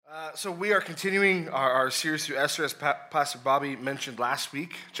So we are continuing our series through Esther, as Pastor Bobby mentioned last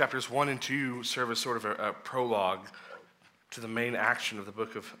week. Chapters 1 and 2 serve as sort of a prologue to the main action of the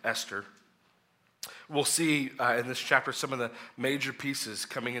book of Esther. We'll see in this chapter some of the major pieces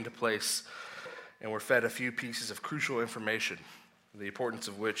coming into place, and we're fed a few pieces of crucial information, the importance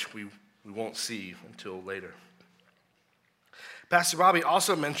of which we won't see until later. Pastor Bobby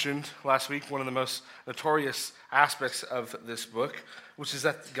also mentioned last week one of the most notorious aspects of this book, which is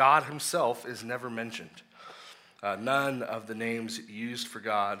that God himself is never mentioned. None of the names used for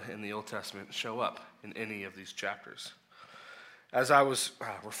God in the Old Testament show up in any of these chapters. As I was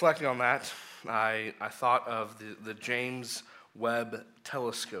reflecting on that, I thought of the James Webb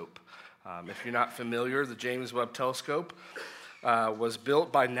Telescope. If you're not familiar, the James Webb Telescope was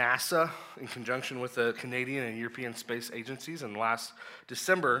built by NASA in conjunction with the Canadian and European space agencies, and last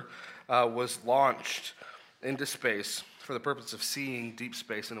December was launched into space for the purpose of seeing deep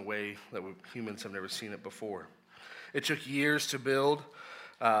space in a way that humans have never seen it before. It took years to build.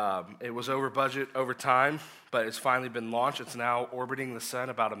 It was over budget over time, but it's finally been launched. It's now orbiting the sun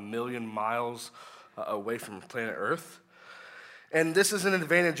about 1 million miles away from planet Earth. And this is an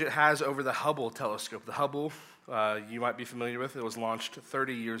advantage it has over the Hubble telescope. The Hubble, you might be familiar with, it was launched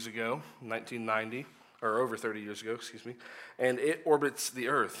 30 years ago, 1990, or over 30 years ago, and it orbits the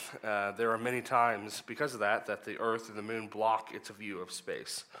Earth. There are many times, because of that the Earth and the moon block its view of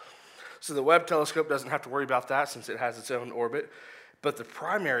space. So the Webb telescope doesn't have to worry about that since it has its own orbit, but the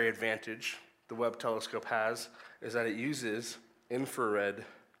primary advantage the Webb telescope has is that it uses infrared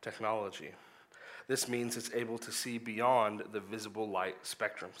technology. This means it's able to see beyond the visible light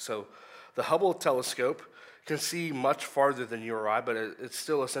spectrum. So the Hubble telescope can see much farther than your eye, but it's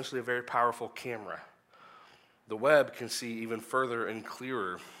still essentially a very powerful camera. The Webb can see even further and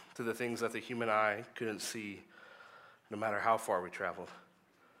clearer to the things that the human eye couldn't see no matter how far we traveled.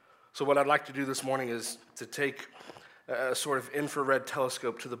 So what I'd like to do this morning is to take a sort of infrared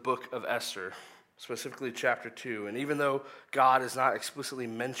telescope to the book of Esther, specifically chapter 2. And even though God is not explicitly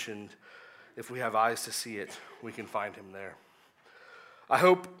mentioned, if we have eyes to see it, we can find him there. I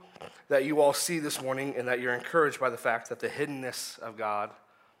hope that you all see this morning and that you're encouraged by the fact that the hiddenness of God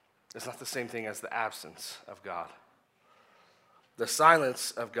is not the same thing as the absence of God. The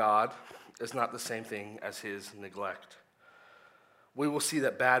silence of God is not the same thing as his neglect. We will see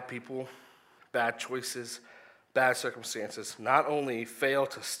that bad people, bad choices, bad circumstances not only fail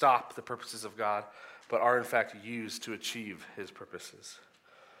to stop the purposes of God, but are in fact used to achieve his purposes.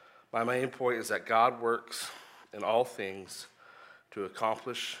 My main point is that God works in all things to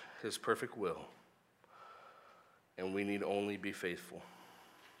accomplish his perfect will, and we need only be faithful.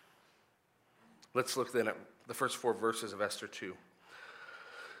 Let's look then at the first 4 verses of Esther 2.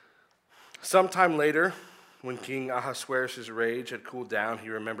 Sometime later, when King Ahasuerus' rage had cooled down, he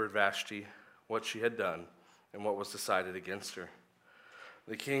remembered Vashti, what she had done, and what was decided against her.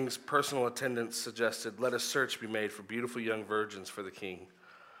 The king's personal attendants suggested, "Let a search be made for beautiful young virgins for the king.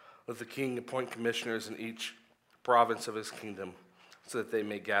 Let the king appoint commissioners in each province of his kingdom, so that they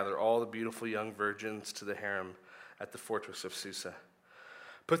may gather all the beautiful young virgins to the harem at the fortress of Susa.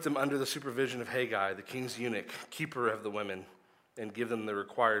 Put them under the supervision of Haggai, the king's eunuch, keeper of the women, and give them the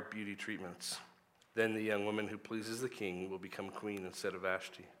required beauty treatments. Then the young woman who pleases the king will become queen instead of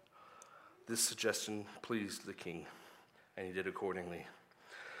Vashti." This suggestion pleased the king, and he did accordingly.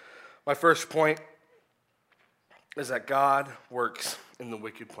 My first point is that God works in the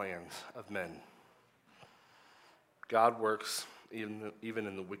wicked plans of men. God works even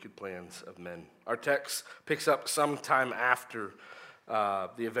in the wicked plans of men. Our text picks up sometime after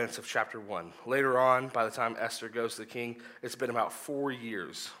the events of chapter 1. Later on, by the time Esther goes to the king, it's been about 4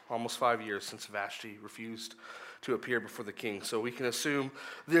 years, almost 5 years, since Vashti refused to appear before the king. So we can assume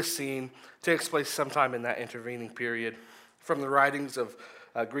this scene takes place sometime in that intervening period. From the writings of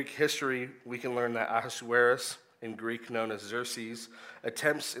Greek history, we can learn that Ahasuerus, in Greek known as Xerxes,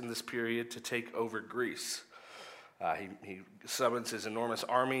 attempts in this period to take over Greece. He summons his enormous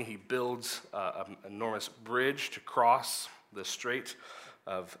army. He builds an enormous bridge to cross the Strait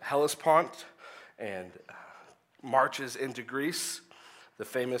of Hellespont and marches into Greece. The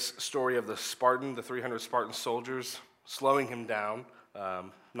famous story of the 300 Spartan soldiers slowing him down,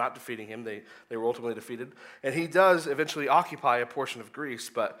 not defeating him. They were ultimately defeated. And he does eventually occupy a portion of Greece,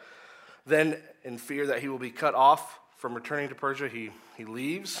 but then in fear that he will be cut off from returning to Persia, he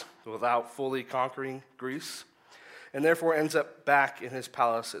leaves without fully conquering Greece, and therefore ends up back in his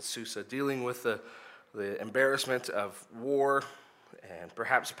palace at Susa, dealing with the embarrassment of war and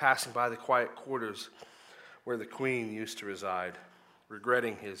perhaps passing by the quiet quarters where the queen used to reside,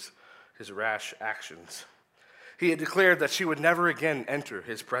 regretting his rash actions. He had declared that she would never again enter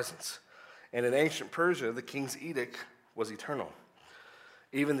his presence. And in ancient Persia, the king's edict was eternal.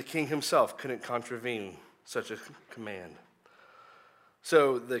 Even the king himself couldn't contravene such a command.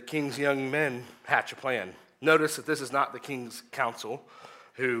 So the king's young men hatch a plan. Notice that this is not the king's council,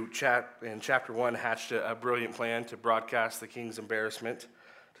 who in chapter 1 hatched a brilliant plan to broadcast the king's embarrassment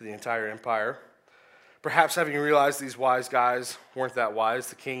to the entire empire. Perhaps having realized these wise guys weren't that wise,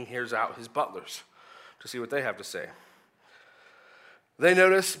 the king hears out his butlers to see what they have to say. They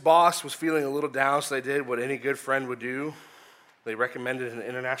noticed boss was feeling a little down, so they did what any good friend would do. They recommended an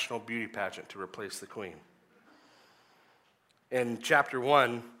international beauty pageant to replace the queen. In chapter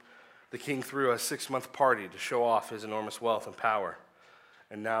 1, the king threw a 6-month party to show off his enormous wealth and power.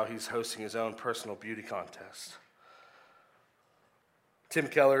 And now he's hosting his own personal beauty contest. Tim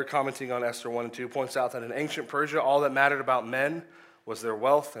Keller, commenting on Esther 1 and 2, points out that in ancient Persia, all that mattered about men was their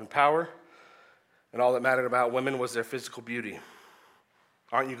wealth and power, and all that mattered about women was their physical beauty.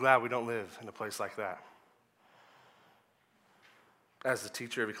 Aren't you glad we don't live in a place like that? As the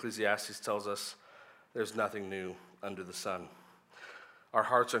teacher of Ecclesiastes tells us, there's nothing new under the sun. Our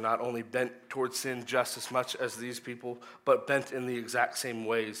hearts are not only bent towards sin just as much as these people, but bent in the exact same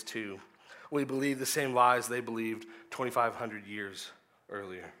ways too. We believe the same lies they believed 2,500 years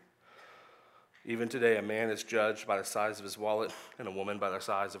earlier. Even today, a man is judged by the size of his wallet and a woman by the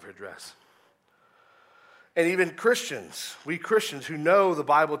size of her dress. And even Christians, we Christians who know the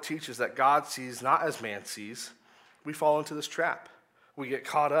Bible teaches that God sees not as man sees, we fall into this trap. We get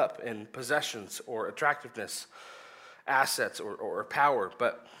caught up in possessions or attractiveness, assets or power,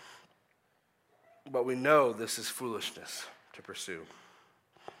 but we know this is foolishness to pursue.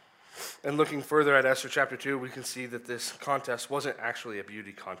 And looking further at Esther chapter 2, we can see that this contest wasn't actually a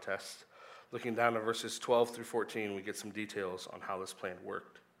beauty contest. Looking down to verses 12 through 14, we get some details on how this plan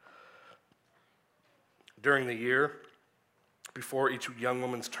worked. During the year, before each young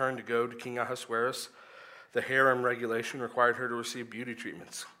woman's turn to go to King Ahasuerus, the harem regulation required her to receive beauty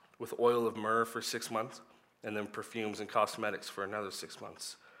treatments with oil of myrrh for 6 months, and then perfumes and cosmetics for another 6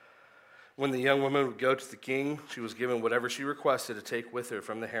 months. When the young woman would go to the king, she was given whatever she requested to take with her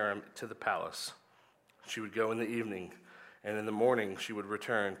from the harem to the palace. She would go in the evening, and in the morning she would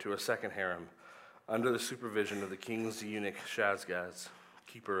return to a second harem under the supervision of the king's eunuch Shazgaz,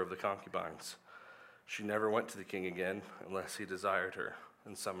 keeper of the concubines. She never went to the king again unless he desired her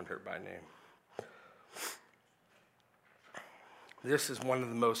and summoned her by name. This is one of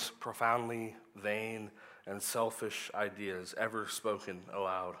the most profoundly vain and selfish ideas ever spoken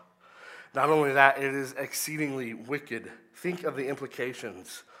aloud. Not only that, it is exceedingly wicked. Think of the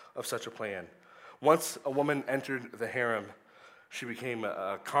implications of such a plan. Once a woman entered the harem, she became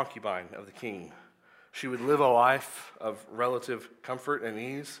a concubine of the king. She would live a life of relative comfort and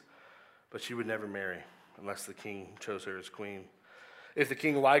ease, but she would never marry unless the king chose her as queen. If the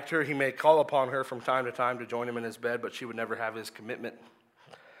king liked her, he may call upon her from time to time to join him in his bed, but she would never have his commitment.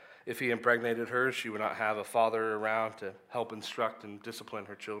 If he impregnated her, she would not have a father around to help instruct and discipline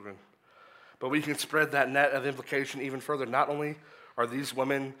her children. But we can spread that net of implication even further. Not only are these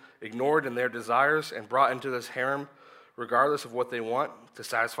women ignored in their desires and brought into this harem, regardless of what they want, to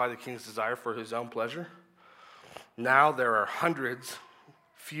satisfy the king's desire for his own pleasure, now there are hundreds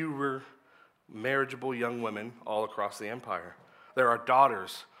fewer marriageable young women all across the empire. There are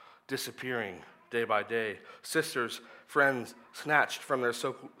daughters disappearing day by day, sisters, friends snatched from their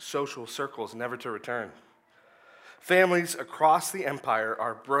social circles, never to return. Families across the empire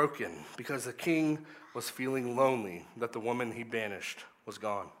are broken because the king was feeling lonely that the woman he banished was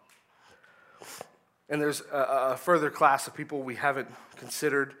gone. And there's a further class of people we haven't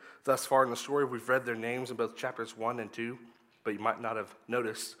considered thus far in the story. We've read their names in both chapters 1 and 2, but you might not have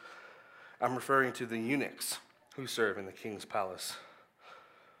noticed. I'm referring to the eunuchs who serve in the king's palace.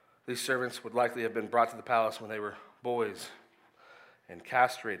 These servants would likely have been brought to the palace when they were boys and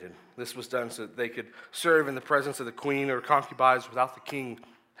castrated. This was done so that they could serve in the presence of the queen or concubines without the king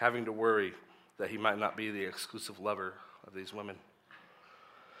having to worry that he might not be the exclusive lover of these women.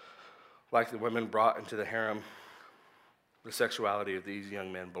 Like the women brought into the harem, the sexuality of these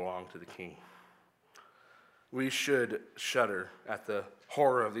young men belonged to the king. We should shudder at the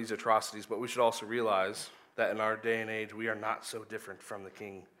horror of these atrocities, but we should also realize that in our day and age, we are not so different from the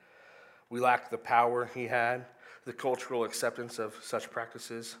king. We lack the power he had, the cultural acceptance of such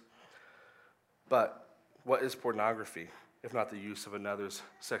practices. But what is pornography, if not the use of another's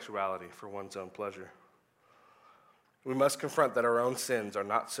sexuality for one's own pleasure? We must confront that our own sins are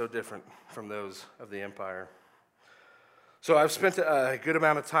not so different from those of the empire. So I've spent a good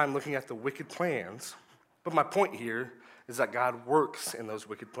amount of time looking at the wicked plans, but my point here is that God works in those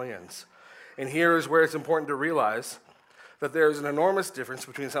wicked plans. And here is where it's important to realize that there is an enormous difference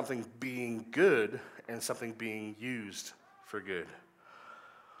between something being good and something being used for good.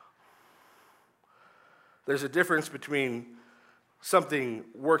 There's a difference between something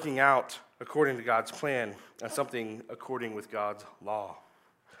working out according to God's plan and something according with God's law.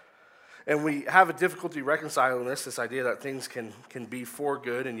 And we have a difficulty reconciling this idea that things can be for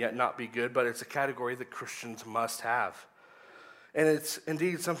good and yet not be good, but it's a category that Christians must have. And it's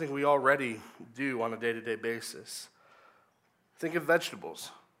indeed something we already do on a day-to-day basis. Think of vegetables,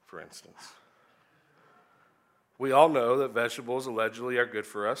 for instance. We all know that vegetables allegedly are good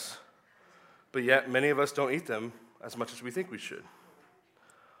for us, but yet many of us don't eat them as much as we think we should.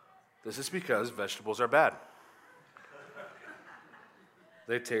 This is because vegetables are bad.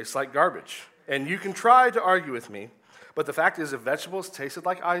 They taste like garbage. And you can try to argue with me, but the fact is if vegetables tasted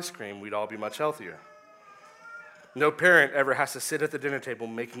like ice cream, we'd all be much healthier. No parent ever has to sit at the dinner table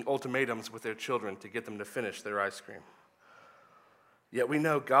making ultimatums with their children to get them to finish their ice cream. Yet we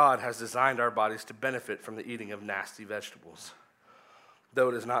know God has designed our bodies to benefit from the eating of nasty vegetables. Though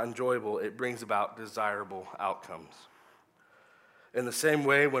it is not enjoyable, it brings about desirable outcomes. In the same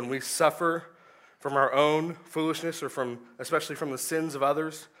way, when we suffer from our own foolishness or especially from the sins of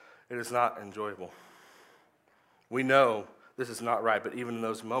others, it is not enjoyable. We know this is not right, but even in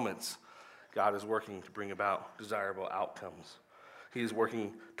those moments, God is working to bring about desirable outcomes. He is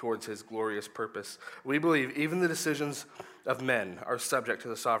working towards his glorious purpose. We believe even the decisions of men are subject to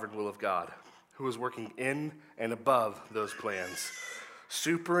the sovereign will of God, who is working in and above those plans,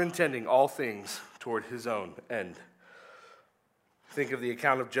 superintending all things toward his own end. Think of the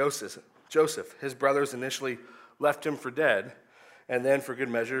account of Joseph. His brothers initially left him for dead, and then for good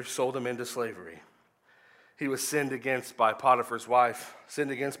measure sold him into slavery. He was sinned against by Potiphar's wife,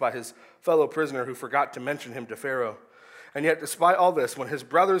 sinned against by his fellow prisoner who forgot to mention him to Pharaoh. And yet, despite all this, when his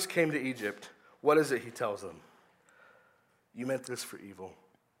brothers came to Egypt, what is it he tells them? You meant this for evil,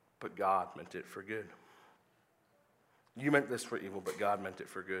 but God meant it for good. You meant this for evil, but God meant it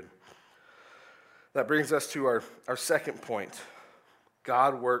for good. That brings us to our second point.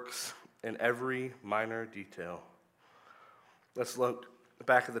 God works in every minor detail. Let's look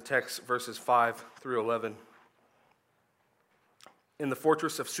back at the text, verses 5 through 11. In the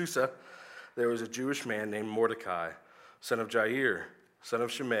fortress of Susa, there was a Jewish man named Mordecai, son of Jair, son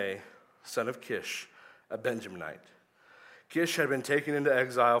of Shimei, son of Kish, a Benjaminite. Kish had been taken into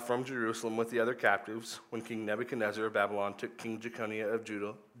exile from Jerusalem with the other captives when King Nebuchadnezzar of Babylon took King Jeconiah of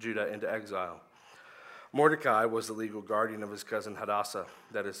Judah into exile. Mordecai was the legal guardian of his cousin Hadassah,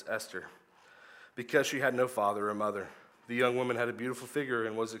 that is Esther, because she had no father or mother. The young woman had a beautiful figure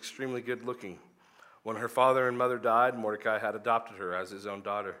and was extremely good looking. When her father and mother died, Mordecai had adopted her as his own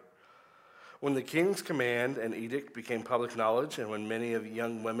daughter. When the king's command and edict became public knowledge, and when many of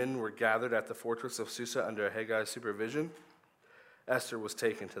young women were gathered at the fortress of Susa under Haggai's supervision, Esther was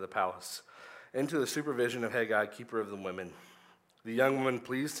taken to the palace, into the supervision of Haggai, keeper of the women. The young woman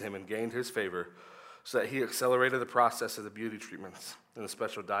pleased him and gained his favor, so that he accelerated the process of the beauty treatments and the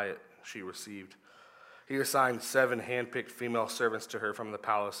special diet she received. He assigned 7 hand-picked female servants to her from the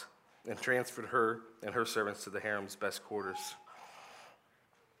palace and transferred her and her servants to the harem's best quarters.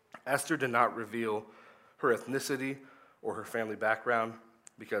 Esther did not reveal her ethnicity or her family background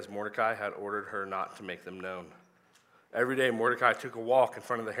because Mordecai had ordered her not to make them known. Every day, Mordecai took a walk in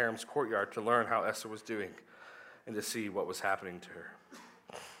front of the harem's courtyard to learn how Esther was doing and to see what was happening to her.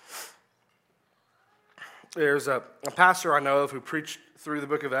 There's a pastor I know of who preached through the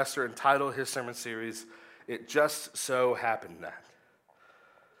book of Esther and titled his sermon series, It Just So Happened That.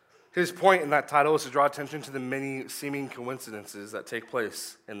 His point in that title is to draw attention to the many seeming coincidences that take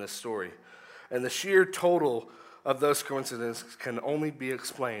place in this story. And the sheer total of those coincidences can only be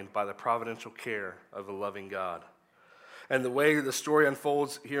explained by the providential care of a loving God. And the way the story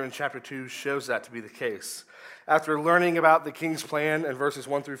unfolds here in chapter 2 shows that to be the case. After learning about the king's plan in verses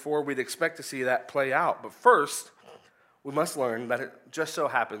 1 through 4, we'd expect to see that play out. But first, we must learn that it just so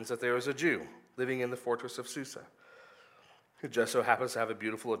happens that there is a Jew living in the fortress of Susa who just so happens to have a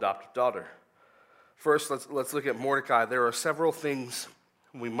beautiful adopted daughter. First, let's look at Mordecai. There are several things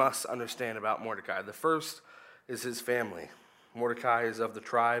we must understand about Mordecai. The first is his family. Mordecai is of the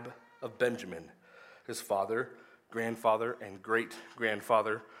tribe of Benjamin. His father, grandfather, and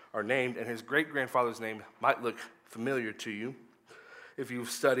great-grandfather are named, and his great-grandfather's name might look familiar to you. If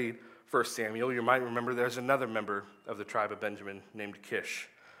you've studied 1 Samuel, you might remember there's another member of the tribe of Benjamin named Kish.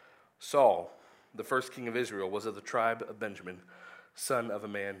 Saul, the first king of Israel, was of the tribe of Benjamin, son of a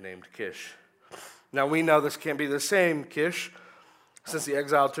man named Kish. Now we know this can't be the same Kish, since the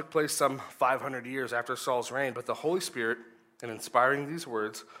exile took place some 500 years after Saul's reign, but the Holy Spirit, in inspiring these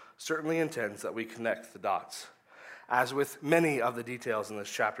words, certainly intends that we connect the dots. As with many of the details in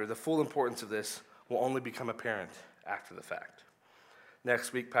this chapter, the full importance of this will only become apparent after the fact.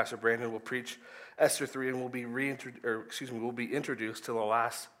 Next week, Pastor Brandon will preach Esther 3 and we'll be introduced to the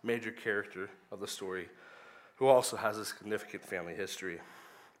last major character of the story, who also has a significant family history.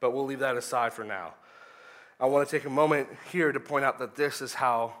 But we'll leave that aside for now. I want to take a moment here to point out that this is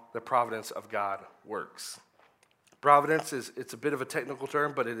how the providence of God works. Providence it's a bit of a technical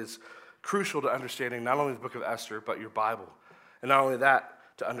term, but it is crucial to understanding not only the book of Esther, but your Bible. And not only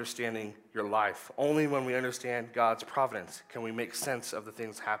that, to understanding your life. Only when we understand God's providence can we make sense of the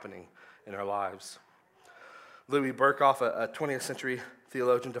things happening in our lives. Louis Berkhoff, a 20th century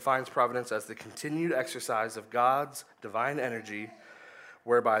theologian, defines providence as the continued exercise of God's divine energy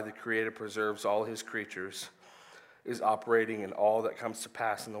whereby the Creator preserves all his creatures, is operating in all that comes to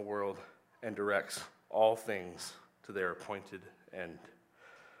pass in the world, and directs all things to their appointed end.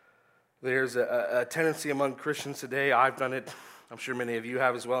 There's a tendency among Christians today, I've done it, I'm sure many of you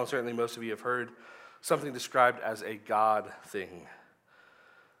have as well, and certainly most of you have heard, something described as a God thing.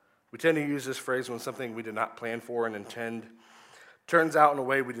 We tend to use this phrase when something we did not plan for and intend turns out in a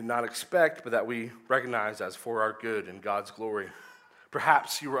way we did not expect, but that we recognize as for our good and God's glory.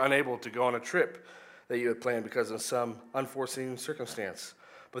 Perhaps you were unable to go on a trip that you had planned because of some unforeseen circumstance,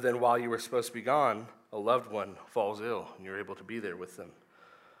 but then while you were supposed to be gone, a loved one falls ill and you're able to be there with them.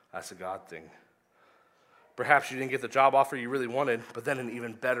 That's a God thing. Perhaps you didn't get the job offer you really wanted, but then an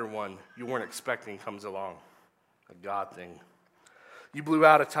even better one you weren't expecting comes along. A God thing. You blew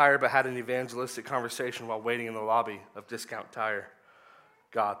out a tire but had an evangelistic conversation while waiting in the lobby of Discount Tire.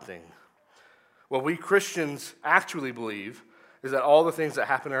 God thing. What we Christians actually believe is that all the things that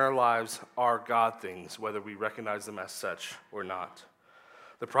happen in our lives are God things, whether we recognize them as such or not.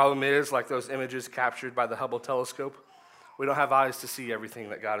 The problem is, like those images captured by the Hubble telescope, we don't have eyes to see everything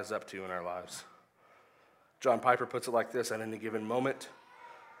that God is up to in our lives. John Piper puts it like this: at any given moment,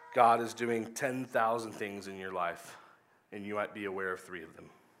 God is doing 10,000 things in your life, and you might be aware of 3 of them.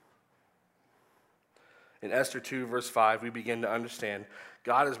 In Esther 2, verse 5, we begin to understand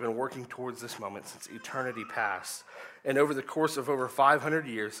God has been working towards this moment since eternity past. And over the course of over 500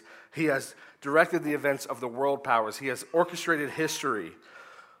 years, he has directed the events of the world powers. He has orchestrated history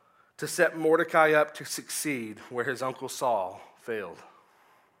to set Mordecai up to succeed where his uncle Saul failed.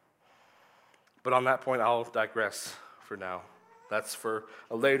 But on that point, I'll digress for now. That's for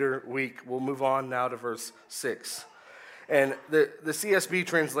a later week. We'll move on now to verse 6. And the CSB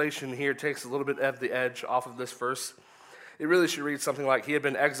translation here takes a little bit of the edge off of this verse. It really should read something like, he had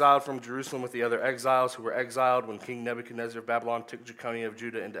been exiled from Jerusalem with the other exiles who were exiled when King Nebuchadnezzar of Babylon took Jeconiah of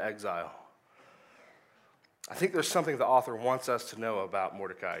Judah into exile. I think there's something the author wants us to know about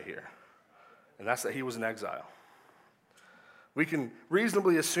Mordecai here, and that's that he was in exile. We can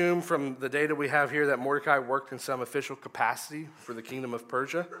reasonably assume from the data we have here that Mordecai worked in some official capacity for the kingdom of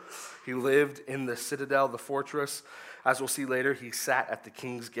Persia. He lived in the citadel, the fortress. As we'll see later, he sat at the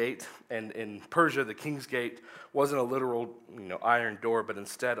king's gate. And in Persia, the king's gate wasn't a literal iron door, but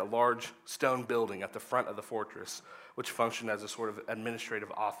instead a large stone building at the front of the fortress, which functioned as a sort of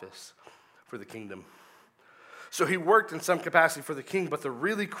administrative office for the kingdom. So he worked in some capacity for the king, but the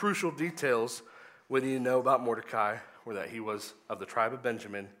really crucial details we need to know about Mordecai were that he was of the tribe of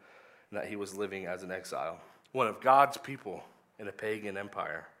Benjamin and that he was living as an exile, one of God's people in a pagan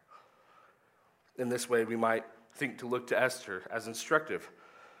empire. In this way, we might think to look to Esther as instructive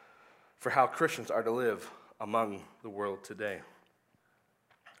for how Christians are to live among the world today.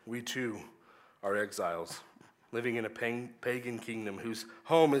 We too are exiles, living in a pagan kingdom whose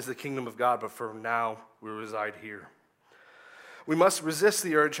home is the kingdom of God, but for now we reside here. We must resist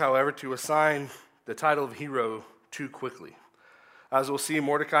the urge, however, to assign the title of hero too quickly. As we'll see,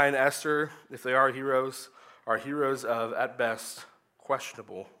 Mordecai and Esther, if they are heroes of, at best,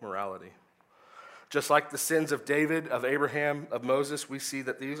 questionable morality. Just like the sins of David, of Abraham, of Moses, we see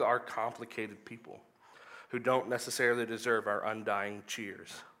that these are complicated people who don't necessarily deserve our undying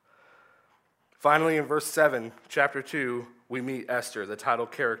cheers. Finally, in verse 7, chapter 2, we meet Esther, the title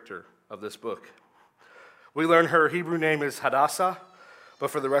character of this book. We learn her Hebrew name is Hadassah, but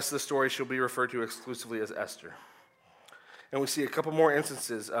for the rest of the story, she'll be referred to exclusively as Esther. And we see a couple more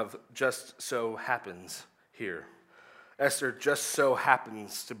instances of just so happens here. Esther just so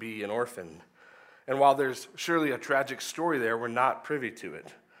happens to be an orphan. And while there's surely a tragic story there, we're not privy to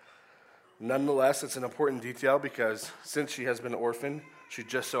it. Nonetheless, it's an important detail because since she has been an orphan, she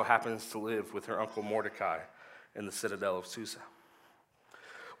just so happens to live with her uncle Mordecai in the citadel of Susa.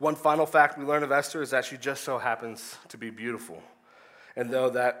 One final fact we learn of Esther is that she just so happens to be beautiful. And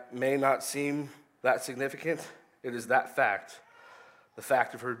though that may not seem that significant, it is that fact the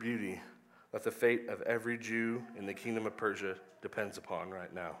fact of her beauty that the fate of every Jew in the kingdom of Persia depends upon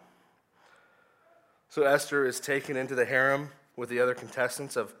right now. So Esther is taken into the harem with the other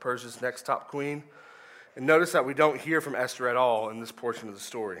contestants of Persia's next top queen. And notice that we don't hear from Esther at all in this portion of the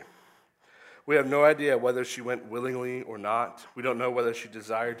story. We have no idea whether she went willingly or not. We don't know whether she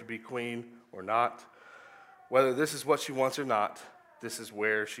desired to be queen or not. Whether this is what she wants or not, this is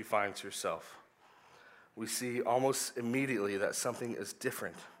where she finds herself. We see almost immediately that something is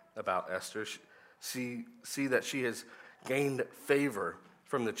different about Esther. See that she has gained favor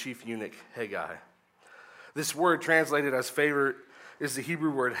from the chief eunuch Hegai. This word translated as favor is the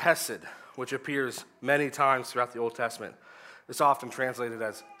Hebrew word hesed, which appears many times throughout the Old Testament. It's often translated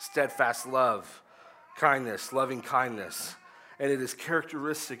as steadfast love, kindness, loving kindness, and it is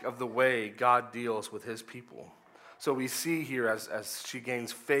characteristic of the way God deals with his people. So we see here as she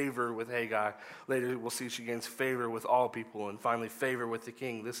gains favor with Hegai, later we'll see she gains favor with all people, and finally favor with the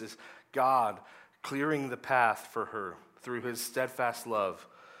king. This is God clearing the path for her through his steadfast love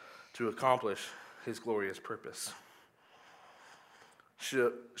to accomplish his glorious purpose.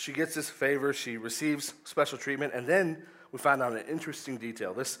 She gets this favor, she receives special treatment, and then we find out an interesting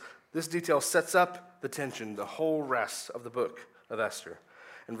detail. This detail sets up the tension, the whole rest of the book of Esther.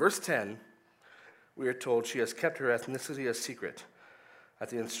 In verse 10, we are told she has kept her ethnicity a secret at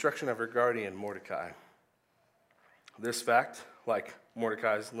the instruction of her guardian, Mordecai. This fact, like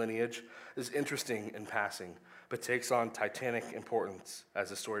Mordecai's lineage, is interesting in passing, but takes on titanic importance as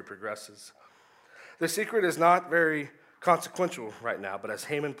the story progresses. The secret is not very consequential right now, but as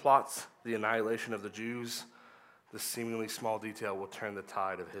Haman plots the annihilation of the Jews, this seemingly small detail will turn the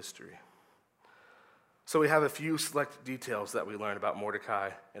tide of history. So we have a few select details that we learn about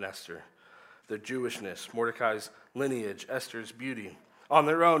Mordecai and Esther. Their Jewishness, Mordecai's lineage, Esther's beauty. On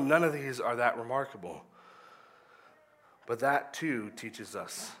their own, none of these are that remarkable. But that too teaches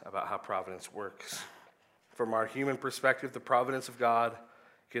us about how providence works. From our human perspective, the providence of God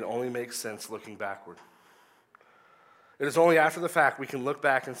can only make sense looking backward. It is only after the fact we can look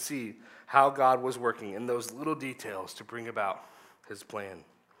back and see how God was working in those little details to bring about his plan.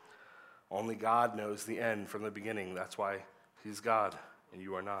 Only God knows the end from the beginning. That's why he's God and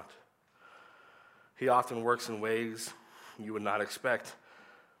you are not. He often works in ways you would not expect.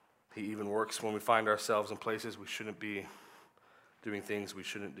 He even works when we find ourselves in places we shouldn't be, doing things we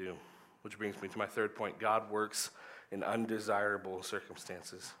shouldn't do. Which brings me to my third point. God works in undesirable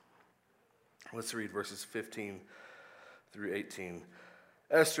circumstances. Let's read verses 15 through 18.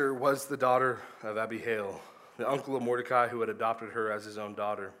 Esther was the daughter of Abihail, the uncle of Mordecai who had adopted her as his own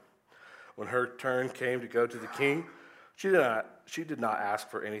daughter. When her turn came to go to the king, she did not ask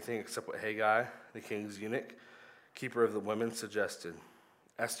for anything except what Hegai, the king's eunuch, keeper of the women, suggested.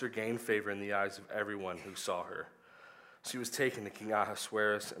 Esther gained favor in the eyes of everyone who saw her. She was taken to King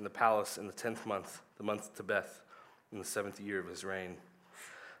Ahasuerus in the palace in the 10th month, the month Tebeth, in the 7th year of his reign.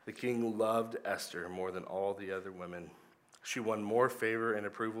 The king loved Esther more than all the other women. She won more favor and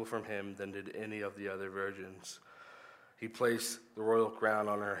approval from him than did any of the other virgins. He placed the royal crown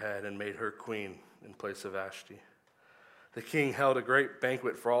on her head and made her queen in place of Vashti. The king held a great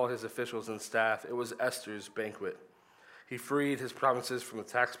banquet for all his officials and staff. It was Esther's banquet. He freed his provinces from the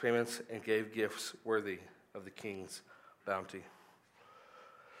tax payments and gave gifts worthy of the king's bounty.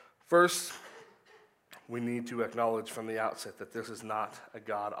 First, we need to acknowledge from the outset that this is not a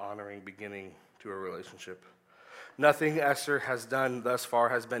God-honoring beginning to a relationship. Nothing Esther has done thus far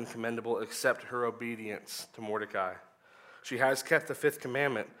has been commendable except her obedience to Mordecai. She has kept the fifth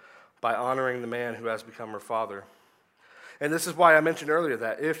commandment by honoring the man who has become her father. And this is why I mentioned earlier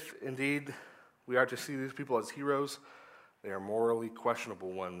that if indeed we are to see these people as heroes, they are morally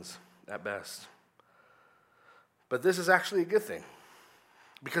questionable ones at best. But this is actually a good thing.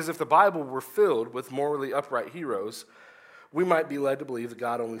 Because if the Bible were filled with morally upright heroes, we might be led to believe that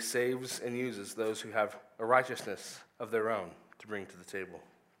God only saves and uses those who have a righteousness of their own to bring to the table.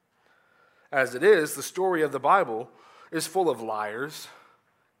 As it is, the story of the Bible is full of liars,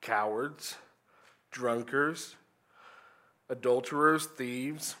 cowards, drunkards, adulterers,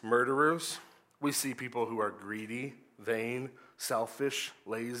 thieves, murderers. We see people who are greedy, vain, selfish,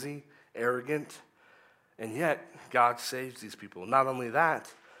 lazy, arrogant, and yet God saves these people. Not only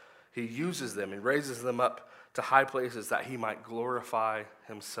that, he uses them and raises them up to high places that he might glorify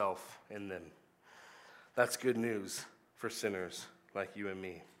himself in them. That's good news for sinners like you and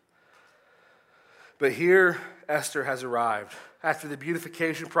me. But here, Esther has arrived. After the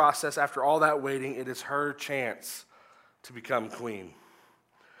beautification process, after all that waiting, it is her chance to become queen.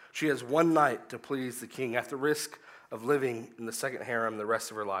 She has one night to please the king at the risk of living in the second harem the rest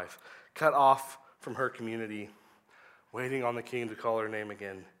of her life, cut off from her community, waiting on the king to call her name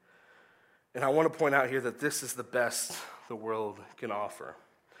again. And I want to point out here that this is the best the world can offer.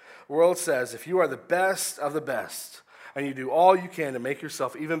 The world says, if you are the best of the best, and you do all you can to make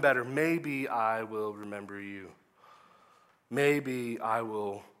yourself even better, maybe I will remember you. Maybe I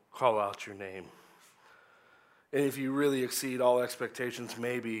will call out your name. And if you really exceed all expectations,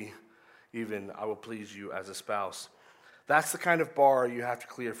 maybe even I will please you as a spouse. That's the kind of bar you have to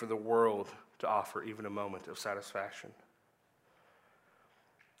clear for the world to offer even a moment of satisfaction.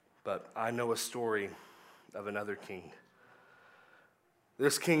 But I know a story of another king.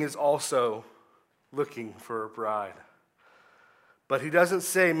 This king is also looking for a bride. But he doesn't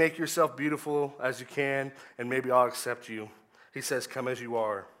say, make yourself beautiful as you can, and maybe I'll accept you. He says, come as you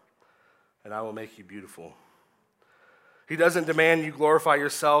are, and I will make you beautiful. He doesn't demand you glorify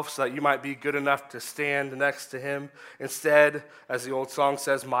yourself so that you might be good enough to stand next to him. Instead, as the old song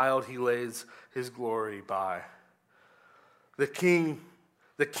says, mild he lays his glory by. The King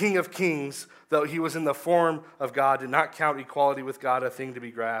of Kings, though he was in the form of God, did not count equality with God a thing to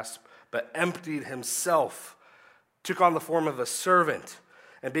be grasped, but emptied himself, took on the form of a servant,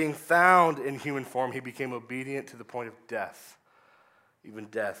 and being found in human form, he became obedient to the point of death, even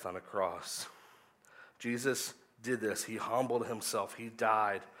death on a cross. Jesus did this. He humbled himself. He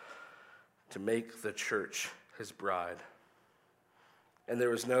died to make the church his bride. And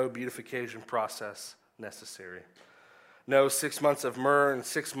there was no beautification process necessary. No 6 months of myrrh and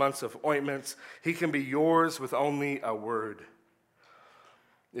 6 months of ointments. He can be yours with only a word.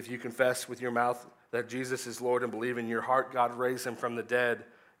 If you confess with your mouth that Jesus is Lord and believe in your heart God raised him from the dead,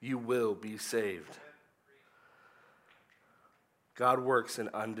 you will be saved. God works in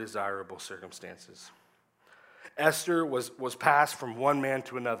undesirable circumstances. Esther was passed from one man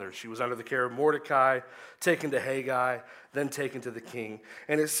to another. She was under the care of Mordecai, taken to Haggai, then taken to the king.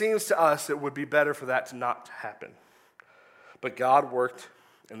 And it seems to us it would be better for that to not happen. But God worked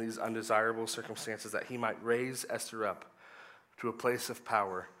in these undesirable circumstances that he might raise Esther up to a place of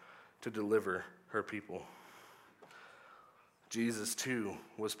power to deliver her people. Jesus, too,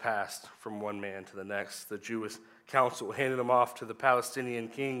 was passed from one man to the next. The Jewish council handed him off to the Palestinian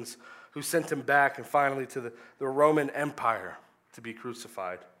kings, who sent him back and finally to the Roman Empire to be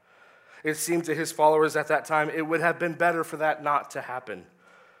crucified. It seemed to his followers at that time it would have been better for that not to happen.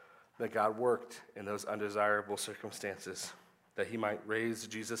 That God worked in those undesirable circumstances, that he might raise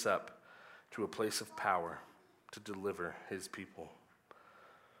Jesus up to a place of power to deliver his people.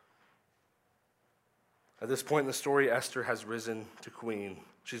 At this point in the story, Esther has risen to queen.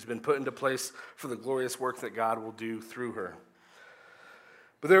 She's been put into place for the glorious work that God will do through her.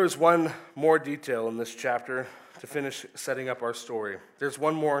 But there is one more detail in this chapter to finish setting up our story. There's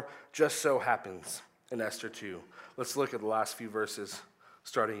one more just so happens in Esther 2. Let's look at the last few verses,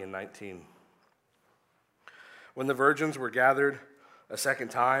 starting in 19. When the virgins were gathered a second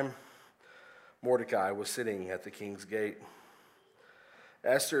time, Mordecai was sitting at the king's gate.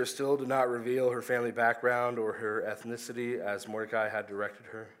 Esther still did not reveal her family background or her ethnicity as Mordecai had directed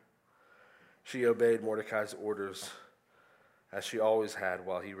her. She obeyed Mordecai's orders, as she always had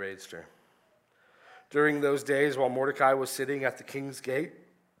while he raised her. During those days, while Mordecai was sitting at the king's gate,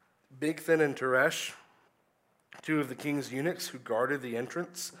 Bigthan and Teresh, two of the king's eunuchs who guarded the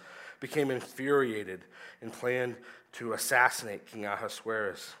entrance, became infuriated and planned to assassinate King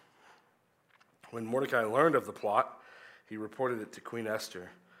Ahasuerus. When Mordecai learned of the plot, he reported it to Queen Esther,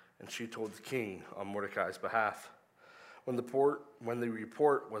 and she told the king on Mordecai's behalf. When the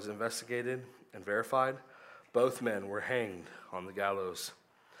report was investigated and verified, both men were hanged on the gallows.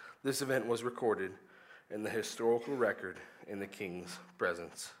 This event was recorded in the historical record in the king's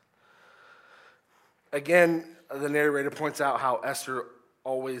presence. Again, the narrator points out how Esther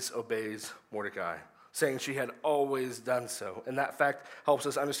always obeys Mordecai, saying she had always done so. And that fact helps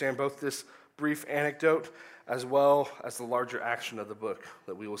us understand both this brief anecdote as well as the larger action of the book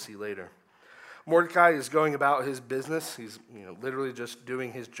that we will see later. Mordecai is going about his business. He's literally just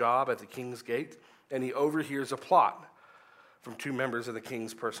doing his job at the king's gate, and he overhears a plot from two members of the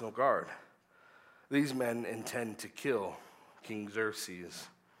king's personal guard. These men intend to kill King Xerxes.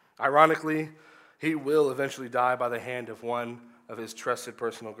 Ironically, he will eventually die by the hand of one of his trusted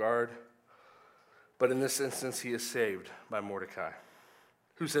personal guard. But in this instance, he is saved by Mordecai,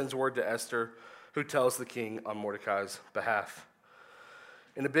 who sends word to Esther, who tells the king on Mordecai's behalf.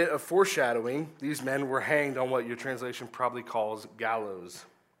 In a bit of foreshadowing, these men were hanged on what your translation probably calls gallows.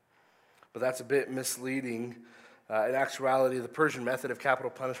 But that's a bit misleading. In actuality, the Persian method of capital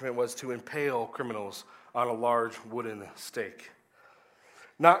punishment was to impale criminals on a large wooden stake.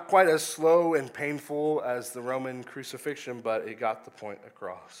 Not quite as slow and painful as the Roman crucifixion, but it got the point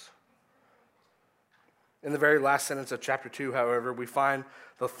across. In the very last sentence of chapter 2, however, we find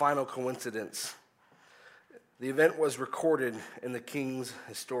the final coincidence. The event was recorded in the king's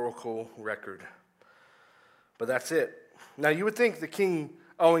historical record. But that's it. Now, you would think the king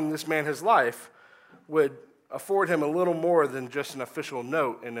owing this man his life would afford him a little more than just an official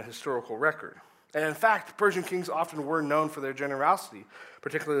note in a historical record. And in fact, Persian kings often were known for their generosity,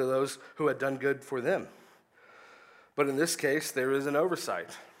 particularly those who had done good for them. But in this case, there is an oversight.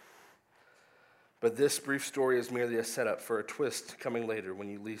 But this brief story is merely a setup for a twist coming later when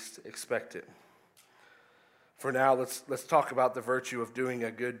you least expect it. For now, let's talk about the virtue of doing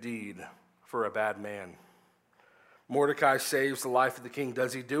a good deed for a bad man. Mordecai saves the life of the king.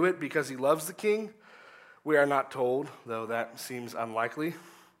 Does he do it because he loves the king? We are not told, though that seems unlikely.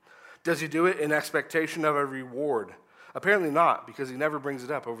 Does he do it in expectation of a reward? Apparently not, because he never brings it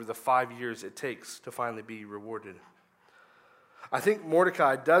up over the 5 years it takes to finally be rewarded. I think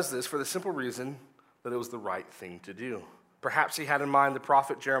Mordecai does this for the simple reason that it was the right thing to do. Perhaps he had in mind the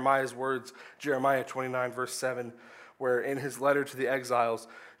prophet Jeremiah's words, Jeremiah 29, verse 7, where in his letter to the exiles,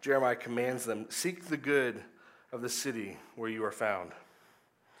 Jeremiah commands them, "Seek the good of the city where you are found."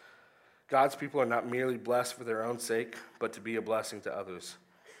 God's people are not merely blessed for their own sake, but to be a blessing to others.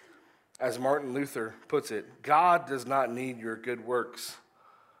 As Martin Luther puts it, God does not need your good works,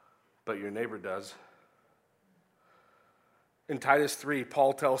 but your neighbor does. In Titus 3,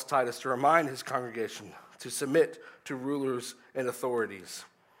 Paul tells Titus to remind his congregation to submit to rulers and authorities,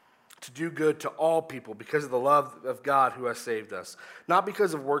 to do good to all people because of the love of God who has saved us, not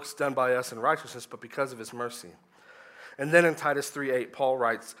because of works done by us in righteousness, but because of his mercy. And then in Titus 3:8, Paul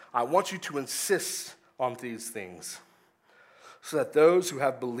writes, "I want you to insist on these things, so that those who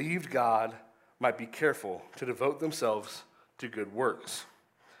have believed God might be careful to devote themselves to good works.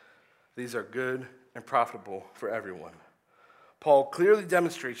 These are good and profitable for everyone." Paul clearly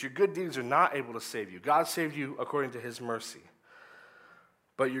demonstrates your good deeds are not able to save you. God saved you according to his mercy.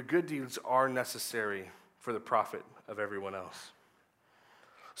 But your good deeds are necessary for the profit of everyone else.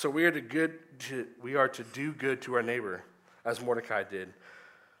 So we are to do good to our neighbor, as Mordecai did.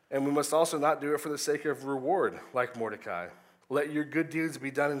 And we must also not do it for the sake of reward, like Mordecai. Let your good deeds be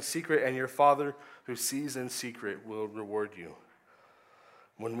done in secret, and your Father who sees in secret will reward you.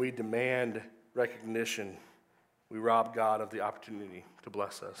 When we demand recognition, we rob God of the opportunity to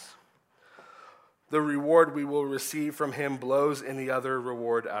bless us. The reward we will receive from him blows any other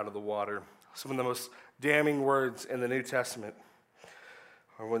reward out of the water. Some of the most damning words in the New Testament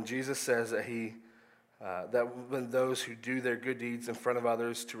are when Jesus says that when those who do their good deeds in front of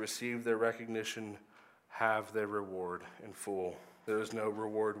others to receive their recognition have their reward in full. There is no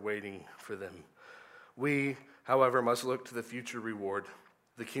reward waiting for them. We, however, must look to the future reward,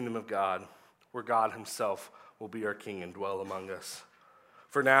 the kingdom of God, where God himself will be our king and dwell among us.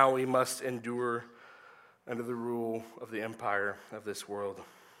 For now, we must endure under the rule of the empire of this world.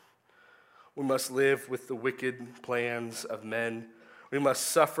 We must live with the wicked plans of men. We must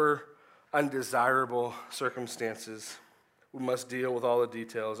suffer undesirable circumstances. We must deal with all the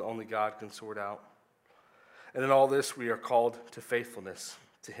details only God can sort out. And in all this, we are called to faithfulness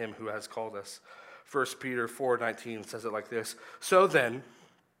to him who has called us. 1 Peter 4:19 says it like this: "So then,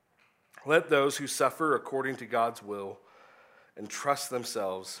 let those who suffer according to God's will entrust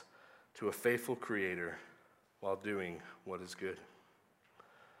themselves to a faithful Creator while doing what is good."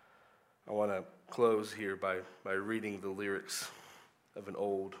 I want to close here by reading the lyrics of an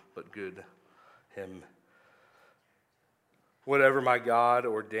old but good hymn. "Whatever my God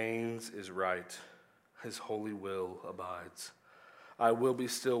ordains is right, his holy will abides. I will be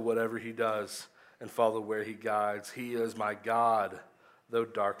still whatever he does and follow where he guides. He is my God, though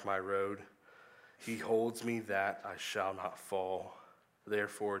dark my road. He holds me that I shall not fall.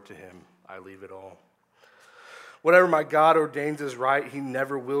 Therefore to him I leave it all. Whatever my God ordains is right. He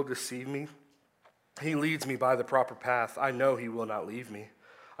never will deceive me. He leads me by the proper path. I know he will not leave me.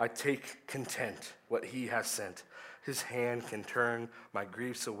 I take content what he has sent. His hand can turn my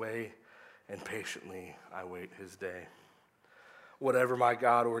griefs away, and patiently I wait his day. Whatever my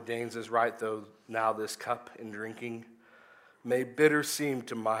God ordains is right, though now this cup in drinking may bitter seem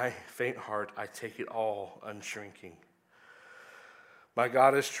to my faint heart, I take it all unshrinking. My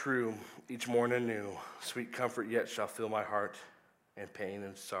God is true, each morning new. Sweet comfort yet shall fill my heart, and pain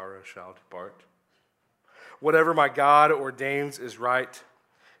and sorrow shall depart. Whatever my God ordains is right,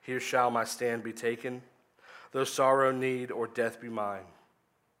 here shall my stand be taken. Though sorrow, need, or death be mine,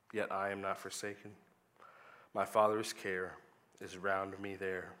 yet I am not forsaken. My Father's care is round me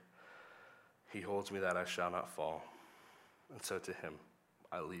there. He holds me that I shall not fall. And so to him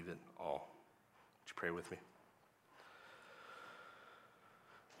I leave it all. Would you pray with me?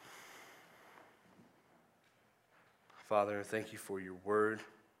 Father, thank you for your word.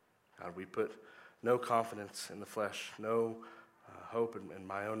 God, we put no confidence in the flesh, no hope in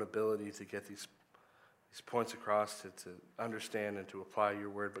my own ability to get these points across, to understand and to apply your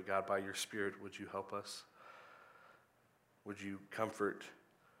word. But God, by your Spirit, would you help us? Would you comfort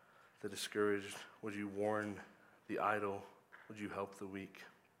the discouraged? Would you warn the idle? Would you help the weak?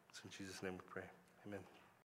 It's in Jesus' name we pray. Amen.